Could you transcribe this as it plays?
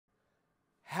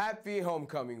Happy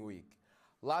homecoming week.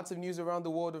 Lots of news around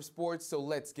the world of sports, so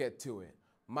let's get to it.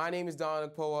 My name is Don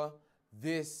Akpoa.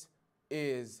 This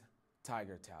is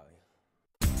Tiger Tally.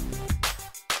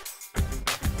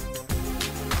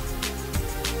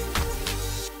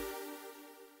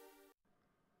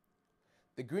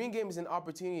 The Green Game is an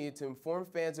opportunity to inform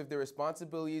fans of their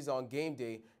responsibilities on game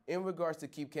day in regards to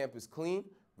keep campus clean,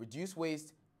 reduce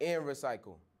waste, and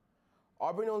recycle.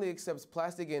 Auburn only accepts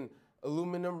plastic and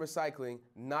aluminum recycling,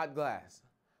 not glass.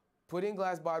 Putting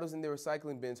glass bottles in the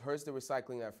recycling bins hurts the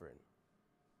recycling effort.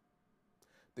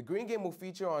 The Green Game will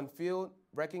feature on-field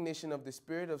recognition of the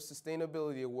Spirit of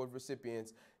Sustainability Award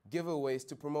recipients, giveaways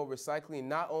to promote recycling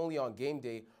not only on game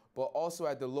day, but also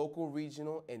at the local,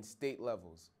 regional, and state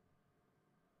levels.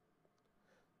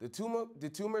 The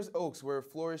Toomer's Oaks were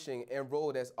flourishing and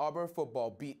rolled as Auburn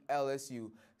football beat LSU,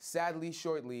 sadly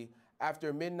shortly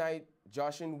after midnight.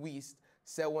 Joshin Wiest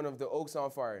set one of the Oaks on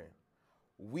fire.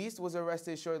 Wiest was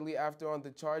arrested shortly after on the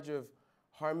charge of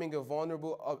harming a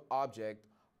vulnerable object,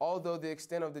 although the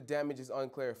extent of the damage is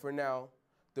unclear. For now,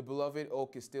 the beloved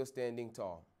oak is still standing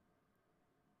tall.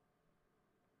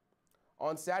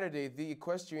 On Saturday, the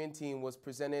equestrian team was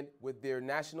presented with their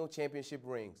national championship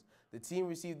rings. The team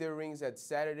received their rings at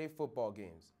Saturday football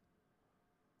games.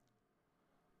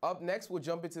 Up next, we'll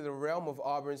jump into the realm of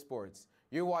Auburn sports.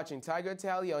 You're watching Tiger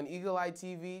Tally on Eagle Eye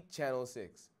TV, Channel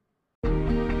 6.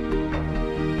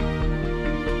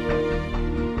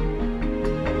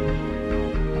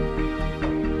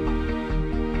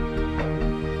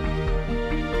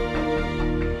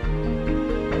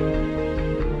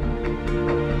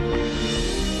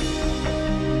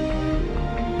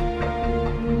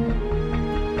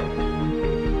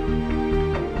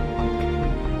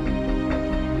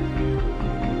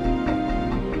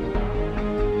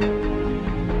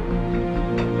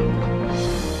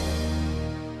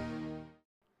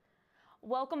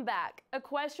 Welcome back.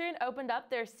 Equestrian opened up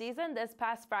their season this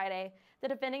past Friday. The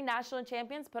defending national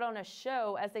champions put on a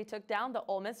show as they took down the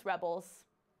Ole Miss Rebels.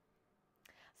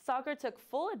 Soccer took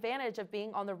full advantage of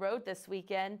being on the road this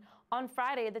weekend. On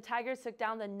Friday, the Tigers took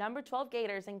down the number 12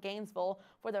 Gators in Gainesville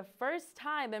for the first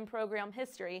time in program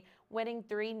history, winning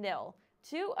 3-0.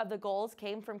 Two of the goals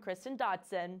came from Kristen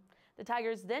Dodson. The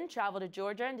Tigers then traveled to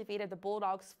Georgia and defeated the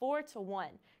Bulldogs 4-1.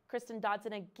 Kristen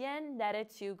Dodson again netted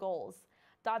 2 goals.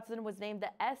 Dodson was named the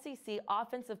SEC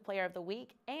Offensive Player of the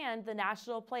Week and the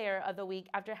National Player of the Week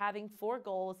after having 4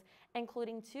 goals,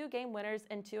 including 2 game winners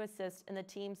and 2 assists in the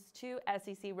team's 2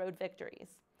 SEC road victories.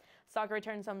 Soccer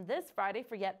returns home this Friday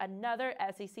for yet another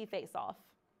SEC face-off.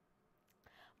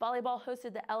 Volleyball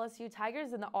hosted the LSU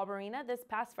Tigers in the Auburn Arena this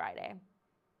past Friday.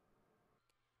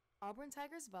 Auburn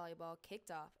Tigers volleyball kicked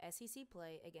off SEC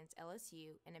play against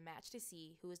LSU in a match to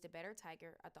see who was the better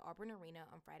Tiger at the Auburn Arena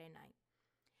on Friday night.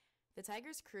 The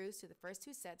Tigers cruised to the first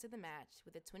 2 sets of the match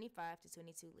with a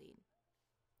 25-22 lead.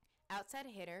 Outside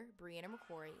hitter Brianna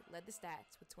McCrory led the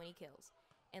stats with 20 kills,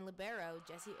 and libero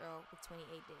Jessie Earl with 28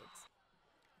 digs.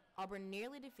 Auburn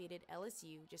nearly defeated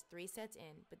LSU just 3 sets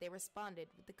in, but they responded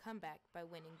with the comeback by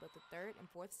winning both the 3rd and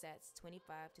 4th sets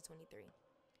 25-23.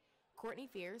 Courtney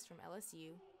Fierce from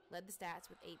LSU led the stats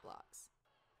with 8 blocks.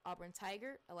 Auburn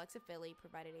Tiger Alexa Philly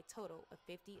provided a total of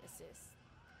 50 assists.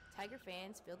 Tiger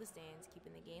fans filled the stands,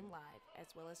 keeping the game live,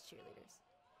 as well as cheerleaders.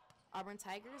 Auburn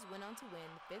Tigers went on to win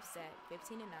the 5th set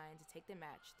 15-9 to take the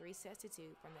match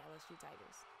 3-2 from the LSU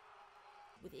Tigers.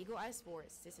 With Eagle Eye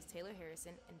Sports, this is Taylor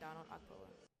Harrison and Donald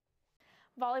Akpoa.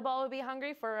 Volleyball will be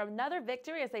hungry for another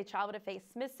victory as they travel to face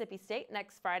Mississippi State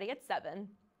next Friday at 7.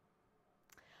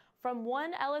 From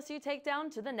one LSU takedown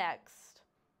to the next.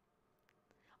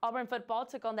 Auburn football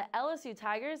took on the LSU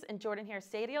Tigers in Jordan-Hare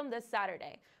Stadium this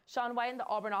Saturday. Sean White and the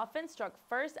Auburn offense struck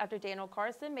first after Daniel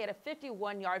Carson made a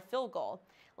 51-yard field goal.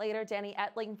 Later, Danny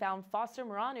Etling found Foster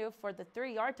Moranu for the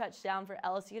 3-yard touchdown for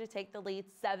LSU to take the lead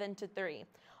 7-3.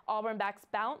 Auburn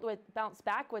bounced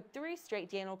back with 3 straight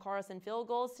Daniel Carson field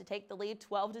goals to take the lead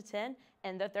 12-10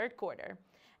 in the 3rd quarter.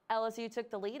 LSU took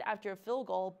the lead after a field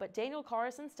goal, but Daniel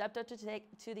Carson stepped up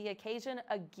to the occasion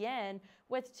again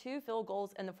with 2 field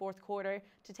goals in the 4th quarter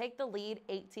to take the lead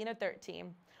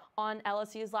 18-13. On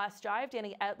LSU's last drive,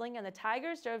 Danny Etling and the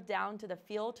Tigers drove down to the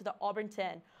field to the Auburn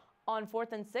 10. On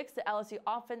 4th and 6, the LSU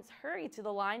offense hurried to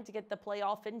the line to get the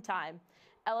playoff in time.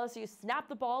 LSU snapped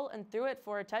the ball and threw it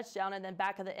for a touchdown and then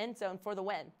back of the end zone for the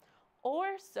win.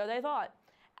 Or so they thought.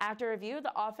 After review,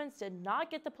 the offense did not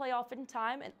get the playoff in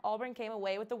time, and Auburn came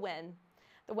away with the win.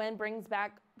 The win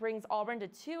brings Auburn to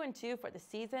 2-2 for the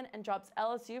season and drops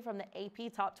LSU from the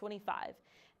AP Top 25.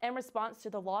 In response to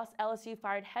the loss, LSU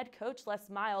fired head coach Les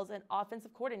Miles and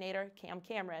offensive coordinator Cam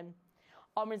Cameron.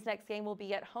 Auburn's next game will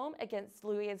be at home against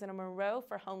Louisiana Monroe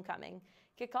for homecoming.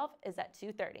 Kickoff is at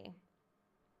 2:30.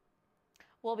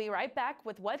 We'll be right back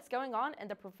with what's going on in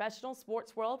the professional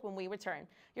sports world when we return.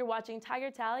 You're watching Tiger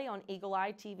Tally on Eagle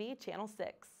Eye TV, Channel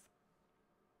 6.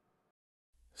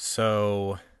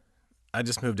 So, I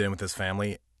just moved in with this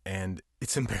family, and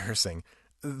it's embarrassing.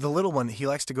 The little one, he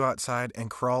likes to go outside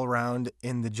and crawl around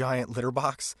in the giant litter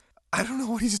box. I don't know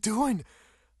what he's doing.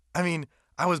 I mean,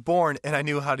 I was born and I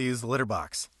knew how to use the litter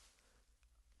box.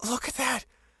 Look at that.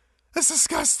 That's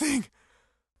disgusting.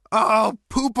 Oh,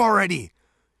 poop already.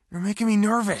 You're making me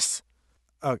nervous.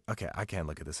 Oh, okay, I can't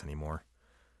look at this anymore.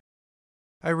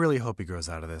 I really hope he grows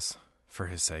out of this, for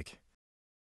his sake.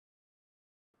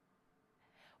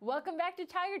 Welcome back to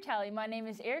Tiger Tally. My name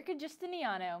is Erica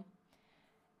Justiniano.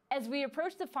 As we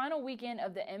approach the final weekend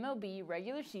of the MLB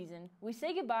regular season, we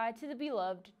say goodbye to the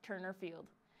beloved Turner Field.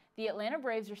 The Atlanta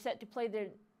Braves are set to play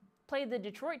the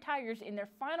Detroit Tigers in their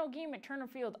final game at Turner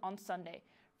Field on Sunday.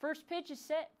 First pitch is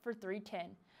set for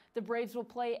 3:10. The Braves will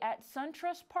play at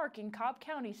SunTrust Park in Cobb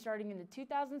County starting in the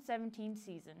 2017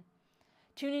 season.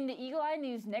 Tune in to Eagle Eye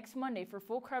News next Monday for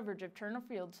full coverage of Turner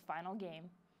Field's final game.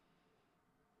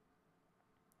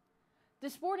 The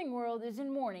sporting world is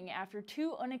in mourning after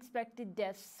two unexpected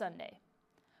deaths Sunday.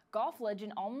 Golf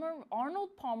legend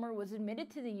Arnold Palmer was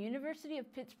admitted to the University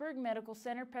of Pittsburgh Medical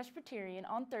Center Presbyterian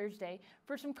on Thursday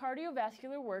for some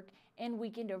cardiovascular work and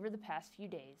weakened over the past few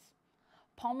days.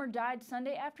 Palmer died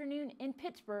Sunday afternoon in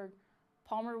Pittsburgh.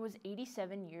 Palmer was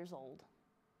 87 years old.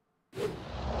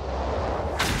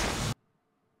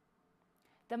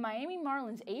 The Miami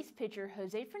Marlins ace pitcher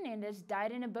Jose Fernandez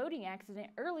died in a boating accident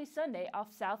early Sunday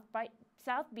off South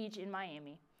Beach in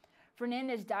Miami.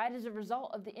 Fernandez died as a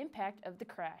result of the impact of the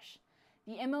crash.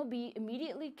 The MLB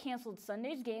immediately canceled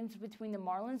Sunday's games between the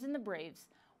Marlins and the Braves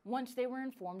once they were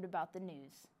informed about the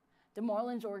news. The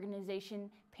Marlins organization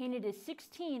painted a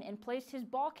 16 and placed his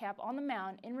ball cap on the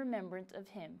mound in remembrance of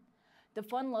him. The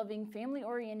fun-loving,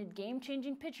 family-oriented,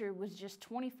 game-changing pitcher was just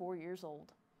 24 years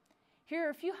old. Here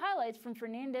are a few highlights from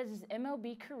Fernandez's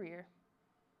MLB career.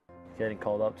 Getting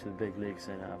called up to the big leagues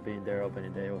and being there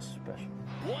opening day was special.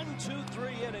 1, 2,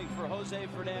 3 inning for Jose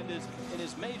Fernandez in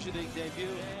his major league debut.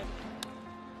 And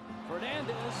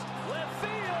Fernandez, left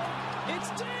field, it's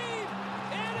deep,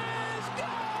 it is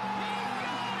gone! He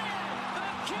got it! The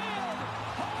kid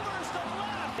homers to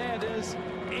left. Fernandez,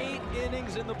 8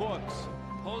 innings in the books.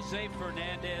 Jose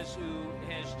Fernandez, who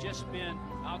has just been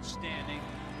outstanding.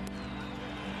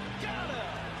 Got him!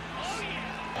 Oh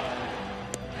yeah!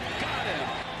 Got him!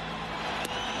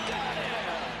 Got him!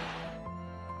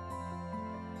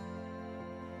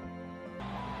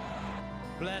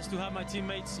 Blessed to have my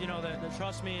teammates, that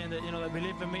trust me and that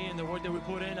believe in me and the work that we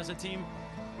put in as a team.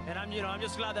 And I'm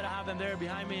just glad that I have them there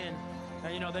behind me and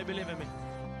they believe in me.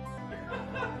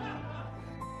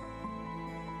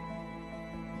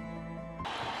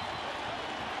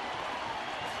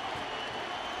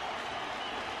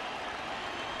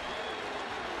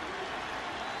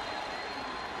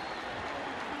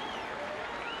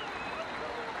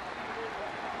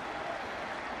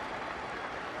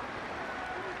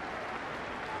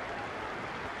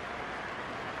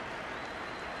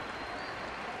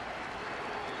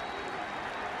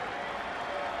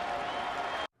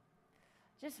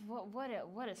 Just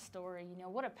what a story,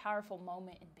 what a powerful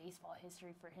moment in baseball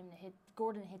history for him to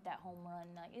Gordon hit that home run.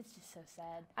 Like, it's just so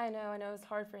sad. I know it's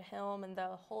hard for him and the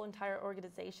whole entire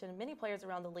organization, many players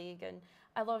around the league, and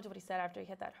I loved what he said after he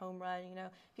hit that home run.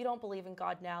 If you don't believe in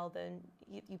God now, then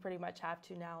you pretty much have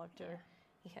to now after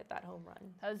he hit that home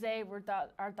run. Jose,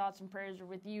 our thoughts and prayers are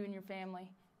with you and your family.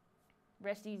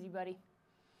 Rest easy, buddy.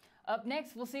 Up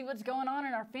next, we'll see what's going on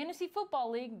in our Fantasy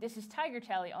Football League. This is Tiger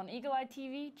Tally on Eagle Eye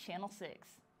TV, Channel 6.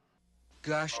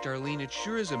 Gosh, Darlene, it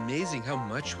sure is amazing how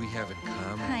much we have in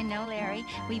common. I know, Larry.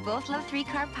 We both love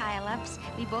three-car pileups.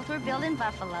 We both were built in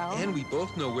Buffalo. And we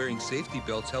both know wearing safety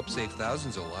belts helps save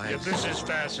thousands of lives. Yeah, this is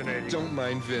fascinating. Don't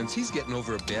mind Vince. He's getting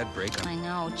over a bad breakup. I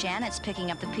know. Janet's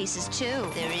picking up the pieces, too.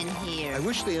 They're in here. I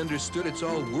wish they understood it's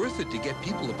all worth it to get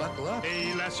people to buckle up.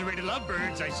 Hey, lacerated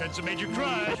lovebirds, I sense a major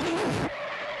crush.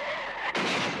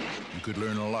 You could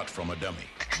learn a lot from a dummy.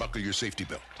 Buckle your safety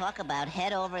belt. Talk about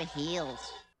head over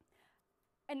heels.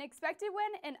 An expected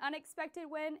win, an unexpected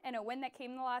win, and a win that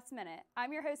came in the last minute.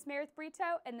 I'm your host, Meredith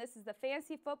Brito, and this is the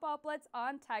Fantasy Football Blitz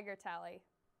on Tiger Tally.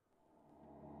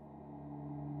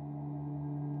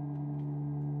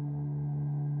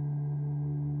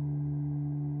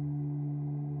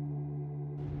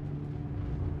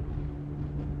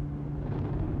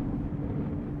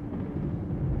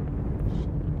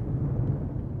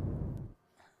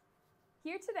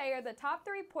 Here today are the top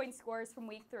 3 point scorers from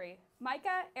week 3.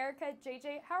 Micah, Erica,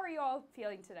 JJ, how are you all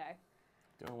feeling today?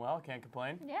 Doing well, can't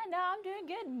complain. Yeah, no, I'm doing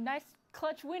good. Nice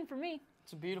clutch win for me.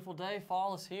 It's a beautiful day.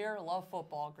 Fall is here. Love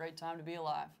football. Great time to be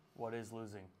alive. What is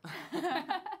losing?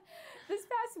 This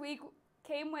past week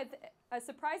came with a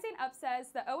surprising upset as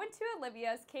the 0-2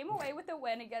 Olivias came away with a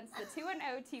win against the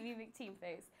 2-0 TV McTeam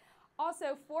Face.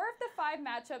 Also, 4 of the 5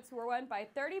 matchups were won by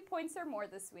 30 points or more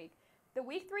this week. The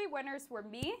week 3 winners were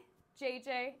me,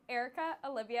 JJ, Erica,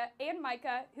 Olivia, and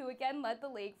Micah, who again led the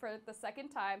league for the second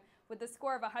time with a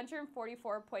score of 144.46.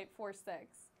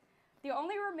 The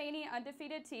only remaining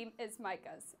undefeated team is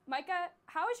Micah's. Micah,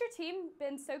 how has your team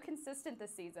been so consistent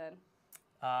this season?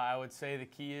 I would say the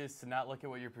key is to not look at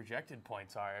what your projected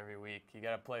points are every week. You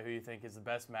got to play who you think is the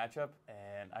best matchup.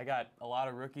 And I got a lot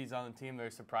of rookies on the team that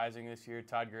are surprising this year,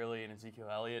 Todd Gurley and Ezekiel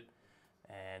Elliott.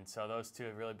 And so those two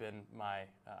have really been my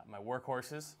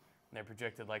workhorses. They're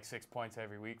projected like 6 points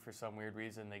every week. For some weird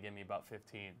reason, they give me about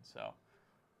 15. So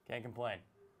can't complain.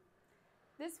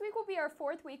 This week will be our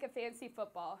 4th week of fantasy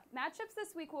football. Matchups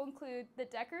this week will include the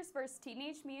Deckers versus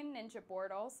Teenage Mutant Ninja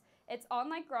Bortles. It's On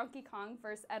Like Gronky Kong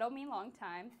versus Ed'll Me Long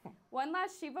Time. One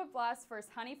Last Shiva Blast versus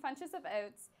Honey Bunches of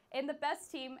Oats. And the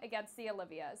best team against the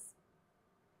Olivias.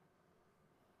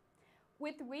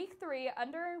 With week 3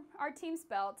 under our team's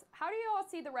belt, how do you all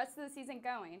see the rest of the season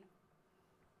going?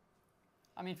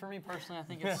 I mean, for me personally, I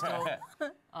think it's still,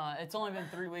 it's only been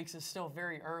 3 weeks. It's still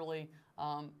very early.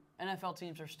 NFL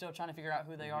teams are still trying to figure out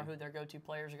who they are, who their go-to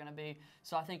players are going to be.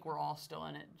 So I think we're all still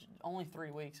in it. Only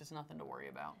 3 weeks. It's nothing to worry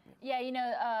about. Yeah,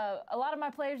 a lot of my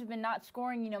players have been not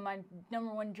scoring. My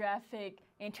 #1 draft pick,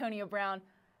 Antonio Brown,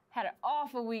 had an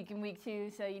awful week in week 2.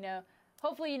 So,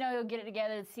 hopefully, he'll get it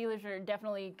together. The Steelers are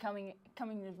definitely coming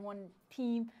as one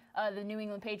team. The New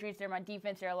England Patriots, they're my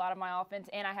defense. They're a lot of my offense.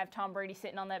 And I have Tom Brady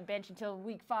sitting on that bench until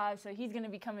week 5. So he's going to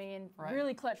be coming in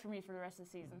really clutch for me for the rest of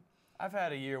the season. I've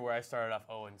had a year where I started off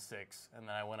 0-6, and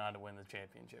then I went on to win the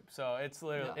championship. So it's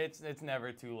literally it's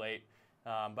never too late.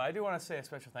 But I do want to say a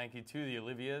special thank you to the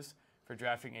Olivias for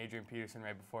drafting Adrian Peterson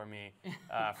right before me,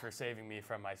 for saving me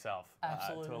from myself,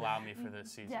 to allow me for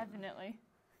this season. Definitely.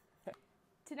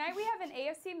 Tonight we have an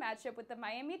AFC matchup with the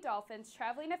Miami Dolphins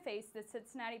traveling to face the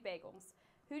Cincinnati Bengals.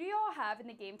 Who do you all have in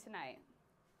the game tonight?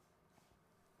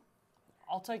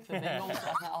 I'll take the Bengals.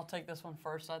 I'll take this one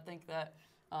first. I think that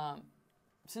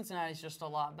Cincinnati's just a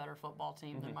lot better football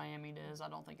team than Miami is. I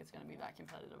don't think it's going to be that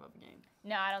competitive of a game.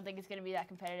 No, I don't think it's going to be that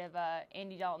competitive.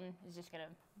 Andy Dalton is just going to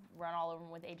run all over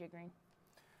him with A.J. Green.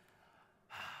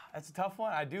 That's a tough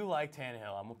one. I do like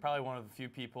Tannehill. I'm probably one of the few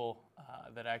people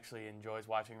that actually enjoys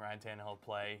watching Ryan Tannehill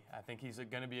play. I think he's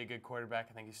going to be a good quarterback.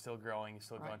 I think he's still growing. He's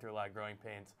still going through a lot of growing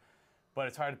pains. But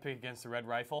it's hard to pick against the Red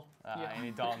Rifle.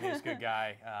 Andy Dalton is a good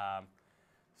guy.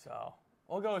 So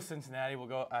we'll go with Cincinnati.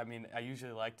 I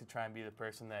usually like to try and be the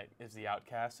person that is the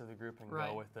outcast of the group and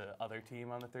go with the other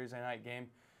team on the Thursday night game.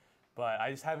 But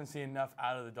I just haven't seen enough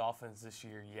out of the Dolphins this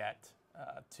year yet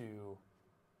to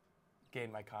gain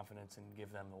my confidence and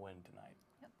give them the win tonight.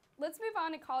 Let's move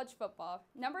on to college football.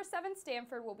 Number 7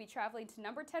 Stanford will be traveling to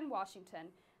number 10 Washington.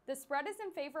 The spread is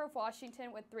in favor of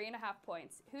Washington with 3.5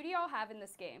 points. Who do y'all have in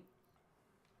this game?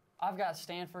 I've got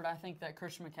Stanford. I think that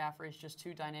Christian McCaffrey is just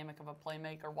too dynamic of a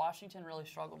playmaker. Washington really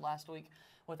struggled last week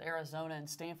with Arizona, and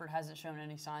Stanford hasn't shown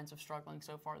any signs of struggling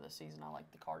so far this season. I like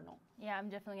the Cardinal. Yeah, I'm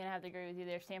definitely going to have to agree with you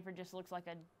there. Stanford just looks like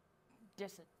a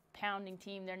pounding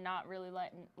team. They're not really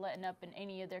letting up in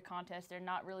any of their contests. They're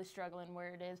not really struggling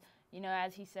where it is.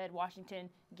 As he said,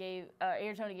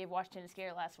 Arizona gave Washington a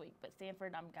scare last week, but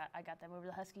Stanford, I got them over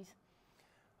the Huskies.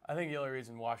 I think the only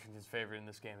reason Washington's favored in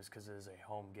this game is because it is a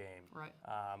home game. Right.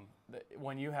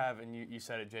 When you have, and you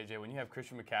said it, JJ, when you have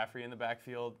Christian McCaffrey in the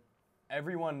backfield,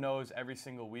 everyone knows every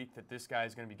single week that this guy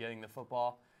is going to be getting the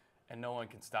football, and no one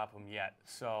can stop him yet.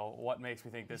 So what makes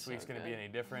me think this week's going to be any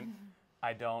different?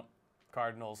 I don't.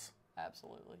 Cardinals.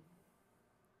 Absolutely.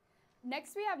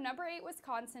 Next, we have number 8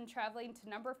 Wisconsin traveling to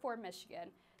number 4 Michigan.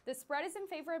 The spread is in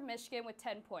favor of Michigan with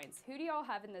 10 points. Who do y'all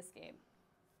have in this game?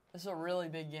 This is a really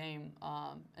big game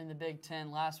in the Big Ten.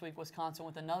 Last week, Wisconsin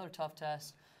with another tough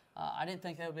test. I didn't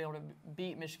think they would be able to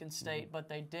beat Michigan State, but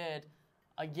they did.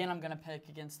 Again, I'm going to pick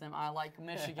against them. I like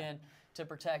Michigan to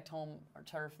protect home or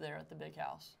turf there at the Big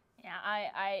House. Yeah,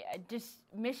 I just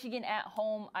Michigan at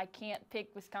home. I can't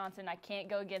pick Wisconsin. I can't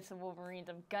go against the Wolverines.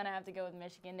 I'm going to have to go with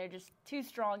Michigan. They're just too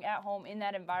strong at home in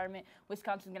that environment.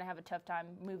 Wisconsin's going to have a tough time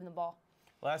moving the ball.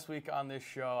 Last week on this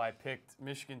show, I picked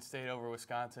Michigan State over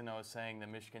Wisconsin. I was saying that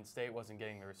Michigan State wasn't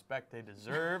getting the respect they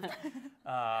deserved.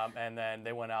 And then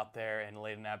they went out there and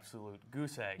laid an absolute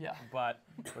goose egg. Yeah. But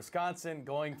Wisconsin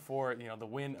going for the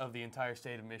win of the entire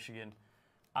state of Michigan,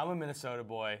 I'm a Minnesota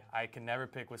boy. I can never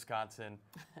pick Wisconsin,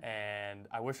 and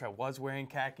I wish I was wearing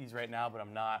khakis right now, but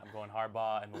I'm not. I'm going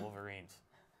Harbaugh and the Wolverines.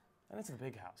 And it's the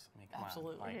big house. I mean, come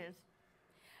Absolutely. on. It is.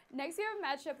 Next, we have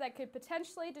a matchup that could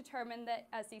potentially determine the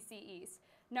SEC East.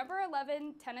 Number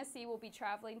 11, Tennessee, will be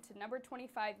traveling to number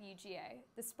 25, UGA.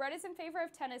 The spread is in favor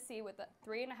of Tennessee with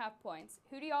 3.5 points.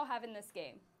 Who do y'all have in this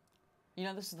game? You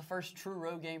know, this is the first true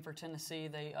road game for Tennessee.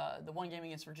 The one game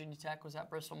against Virginia Tech was at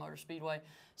Bristol Motor Speedway,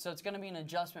 so it's going to be an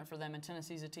adjustment for them. And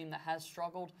Tennessee's a team that has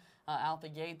struggled out the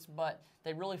gates, but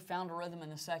they really found a rhythm in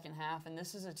the second half. And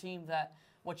this is a team that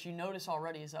what you notice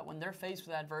already is that when they're faced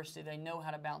with adversity, they know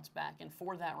how to bounce back. And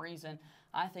for that reason,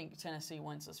 I think Tennessee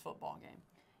wins this football game.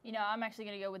 You know, I'm actually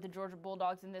going to go with the Georgia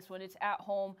Bulldogs in this one. It's at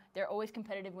home. They're always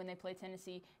competitive when they play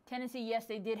Tennessee. Tennessee, yes,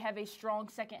 they did have a strong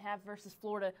second half versus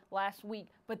Florida last week,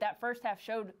 but that first half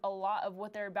showed a lot of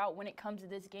what they're about when it comes to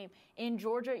this game. In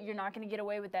Georgia, you're not going to get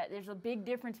away with that. There's a big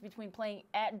difference between playing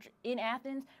in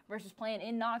Athens versus playing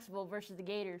in Knoxville versus the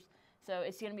Gators. So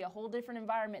it's going to be a whole different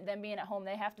environment than being at home.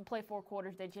 They have to play 4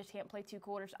 quarters. They just can't play 2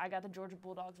 quarters. I got the Georgia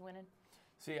Bulldogs winning.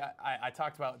 See, I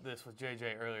talked about this with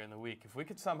JJ earlier in the week. If we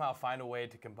could somehow find a way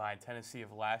to combine Tennessee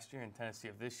of last year and Tennessee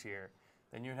of this year,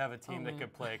 then you'd have a team that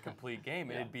could play a complete game,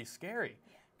 and it'd be scary.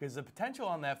 Because the potential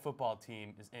on that football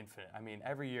team is infinite. I mean,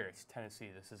 every year it's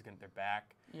Tennessee. They're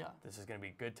back. Yeah. This is going to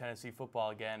be good Tennessee football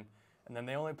again. And then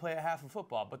they only play a half of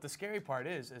football. But the scary part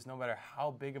is no matter how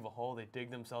big of a hole they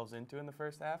dig themselves into in the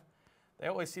first half, they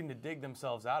always seem to dig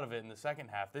themselves out of it in the second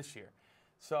half this year.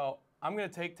 So I'm going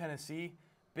to take Tennessee.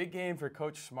 Big game for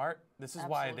Coach Smart. This is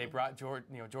why they brought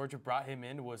Georgia brought him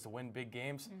in, was to win big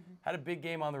games. Had a big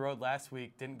game on the road last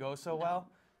week, didn't go so well.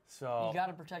 So you got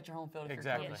to protect your home field if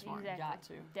you're Coach Smart. Exactly. You got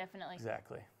to. Definitely.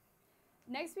 Exactly.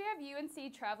 Next, we have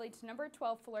UNC traveling to number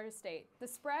 12, Florida State. The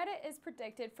spread is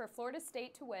predicted for Florida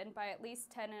State to win by at least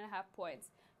 10.5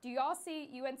 points. Do y'all see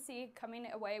UNC coming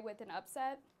away with an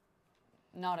upset?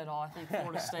 Not at all. I think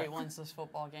Florida State wins this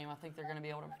football game. I think they're going to be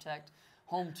able to protect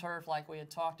home turf like we had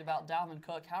talked about. Dalvin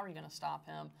Cook, how are you going to stop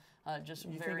him?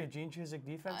 You think a Gene Chizik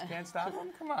defense can't stop him?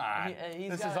 Come on.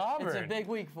 This is Auburn. It's a big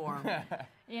week for him.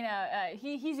 You know,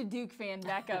 he's a Duke fan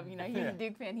back up. You know, he's a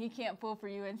Duke fan. He can't pull for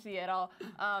UNC at all.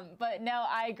 But no,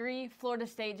 I agree. Florida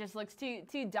State just looks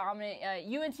too dominant.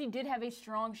 UNC did have a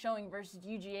strong showing versus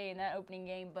UGA in that opening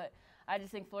game, but I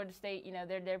just think Florida State, you know,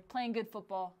 they're playing good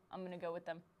football. I'm going to go with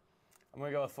them. I'm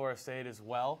going to go with Florida State as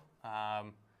well.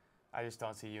 I just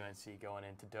don't see UNC going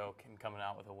into Doak and coming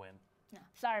out with a win. No.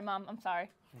 Sorry, Mom. I'm sorry.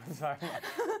 Sorry, Mom.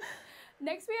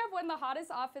 Next, we have one of the hottest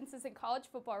offenses in college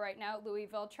football right now,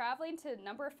 Louisville, traveling to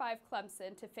number 5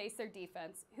 Clemson to face their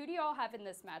defense. Who do y'all have in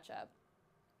this matchup?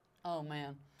 Oh,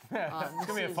 man. It's going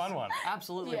to be a fun one.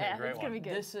 Absolutely. Yeah, it's going to be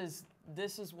good.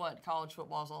 This is what college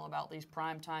football is all about, these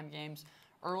primetime games.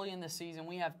 Early in the season,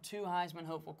 we have 2 Heisman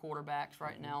hopeful quarterbacks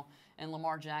right now, and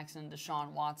Lamar Jackson,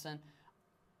 Deshaun Watson.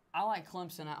 I like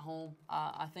Clemson at home.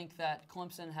 I think that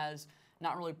Clemson has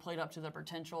not really played up to their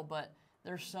potential, but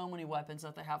there's so many weapons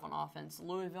that they have on offense.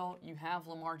 Louisville, you have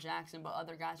Lamar Jackson, but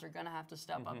other guys are going to have to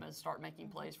step up and start making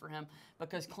plays for him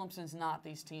because Clemson's not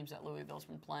these teams that Louisville's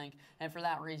been playing. And for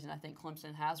that reason, I think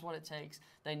Clemson has what it takes.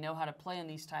 They know how to play in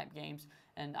these type games,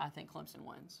 and I think Clemson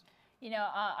wins. You know,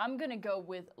 I'm going to go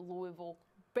with Louisville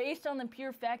based on the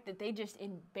pure fact that they just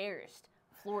embarrassed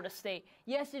Florida State.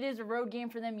 Yes, it is a road game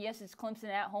for them. Yes, it's Clemson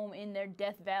at home in their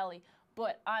Death Valley.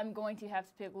 But I'm going to have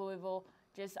to pick Louisville.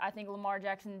 I think Lamar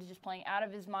Jackson is just playing out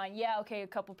of his mind. Yeah, okay, a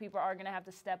couple people are going to have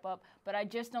to step up. But I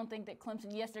just don't think that Clemson,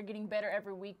 yes, they're getting better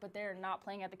every week, but they're not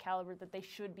playing at the caliber that they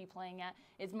should be playing at.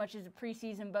 As much as the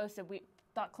preseason boasted, we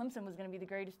thought Clemson was going to be the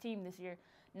greatest team this year.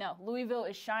 No, Louisville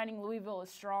is shining. Louisville is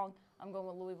strong. I'm going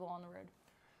with Louisville on the road.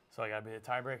 So I got to be a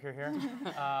tiebreaker here.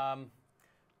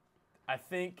 I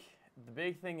think the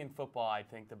big thing in football, I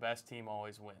think the best team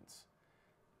always wins.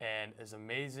 And as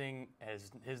amazing as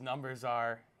his numbers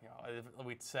are, you know,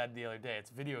 we said the other day,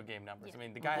 it's video game numbers. Yeah. I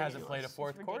mean, the guy hasn't played a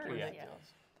fourth quarter yet. Yeah.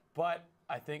 But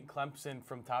I think Clemson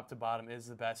from top to bottom is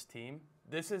the best team.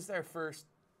 This is their first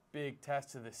big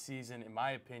test of the season, in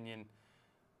my opinion.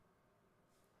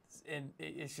 And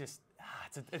it's just,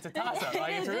 it's a toss-up.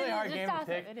 Like, it's a really hard game to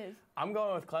pick. It is. I'm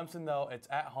going with Clemson, though. It's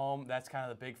at home. That's kind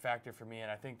of the big factor for me,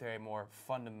 and I think they're a more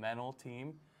fundamental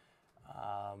team.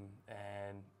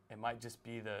 And it might just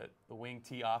be the wing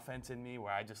T offense in me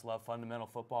where I just love fundamental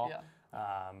football.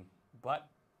 Yeah. But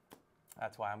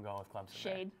that's why I'm going with Clemson.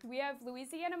 Shade. We have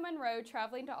Louisiana Monroe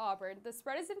traveling to Auburn. The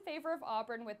spread is in favor of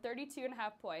Auburn with 32.5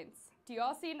 points. Do you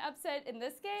all see an upset in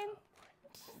this game?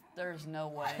 There's no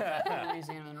way that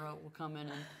Louisiana Monroe will come in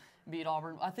and beat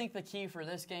Auburn. I think the key for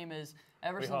this game is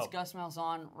ever since Gus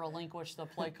Malzahn relinquished the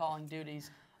play calling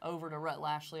duties, over to Rhett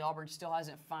Lashley. Auburn still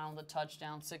hasn't found the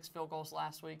touchdown, 6 field goals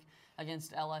last week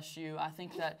against LSU. I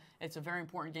think that it's a very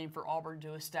important game for Auburn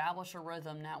to establish a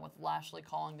rhythm now with Lashley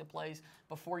calling the plays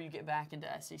before you get back into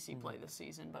SEC play this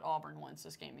season. But Auburn wins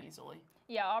this game easily.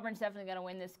 Yeah, Auburn's definitely going to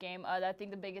win this game. I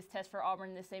think the biggest test for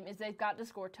Auburn this game is they've got to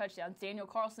score touchdowns. Daniel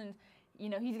Carlson, he's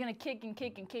going to kick and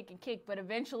kick and kick and kick, but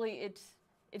eventually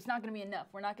it's not going to be enough.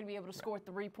 We're not going to be able to score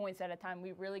 3 points at a time.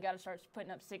 We really got to start putting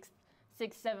up 6,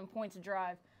 7 points a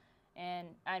drive. And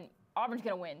Auburn's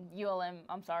going to win. ULM,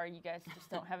 I'm sorry, you guys just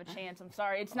don't have a chance. I'm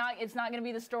sorry. It's not going to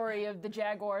be the story of the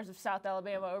Jaguars of South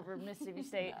Alabama over Mississippi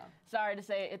State. No. Sorry to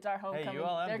say it's our homecoming. Hey,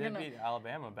 ULM did beat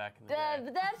Alabama back in the day.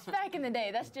 But that's back in the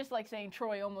day. That's just like saying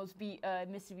Troy almost beat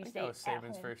Mississippi State. That was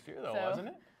Saban's first year, though, wasn't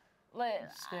it?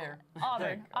 Scare.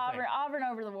 Auburn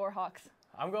over the Warhawks.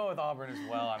 I'm going with Auburn as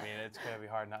well. I mean, it's going to be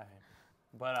hard not to.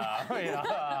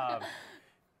 But,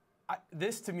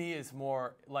 this to me is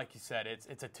more, like you said,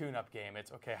 it's a tune-up game. It's,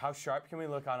 okay, how sharp can we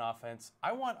look on offense?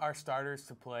 I want our starters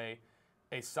to play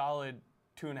a solid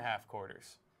 2.5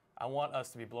 quarters. I want us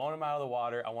to be blowing them out of the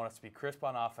water. I want us to be crisp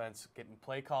on offense, getting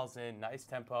play calls in, nice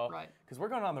tempo. Right. Because we're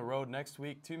going on the road next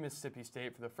week to Mississippi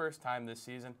State for the first time this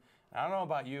season. And I don't know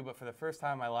about you, but for the first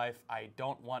time in my life, I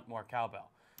don't want more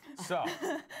cowbell. So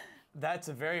that's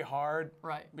a very hard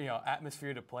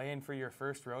atmosphere to play in for your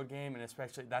first road game, and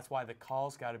especially that's why the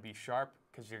calls got to be sharp,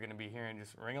 because you're going to be hearing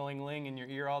just ring-a-ling-ling in your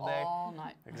ear all day. All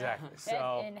night. Exactly.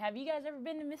 So. And have you guys ever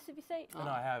been to Mississippi State? No,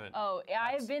 I haven't. Oh,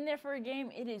 I have been there for a game.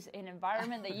 It is an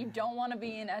environment that you don't want to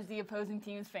be in as the opposing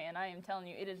team's fan. I am telling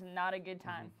you, it is not a good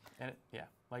time. And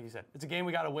like you said, it's a game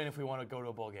we got to win if we want to go to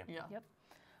a bowl game. Yeah. Yep.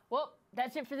 Well,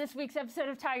 that's it for this week's episode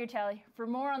of Tiger Tally. For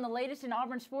more on the latest in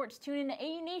Auburn sports, tune in to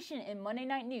AU Nation and Monday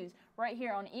Night News right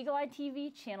here on Eagle Eye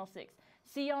TV, Channel 6.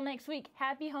 See y'all next week.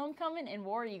 Happy homecoming and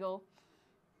War Eagle.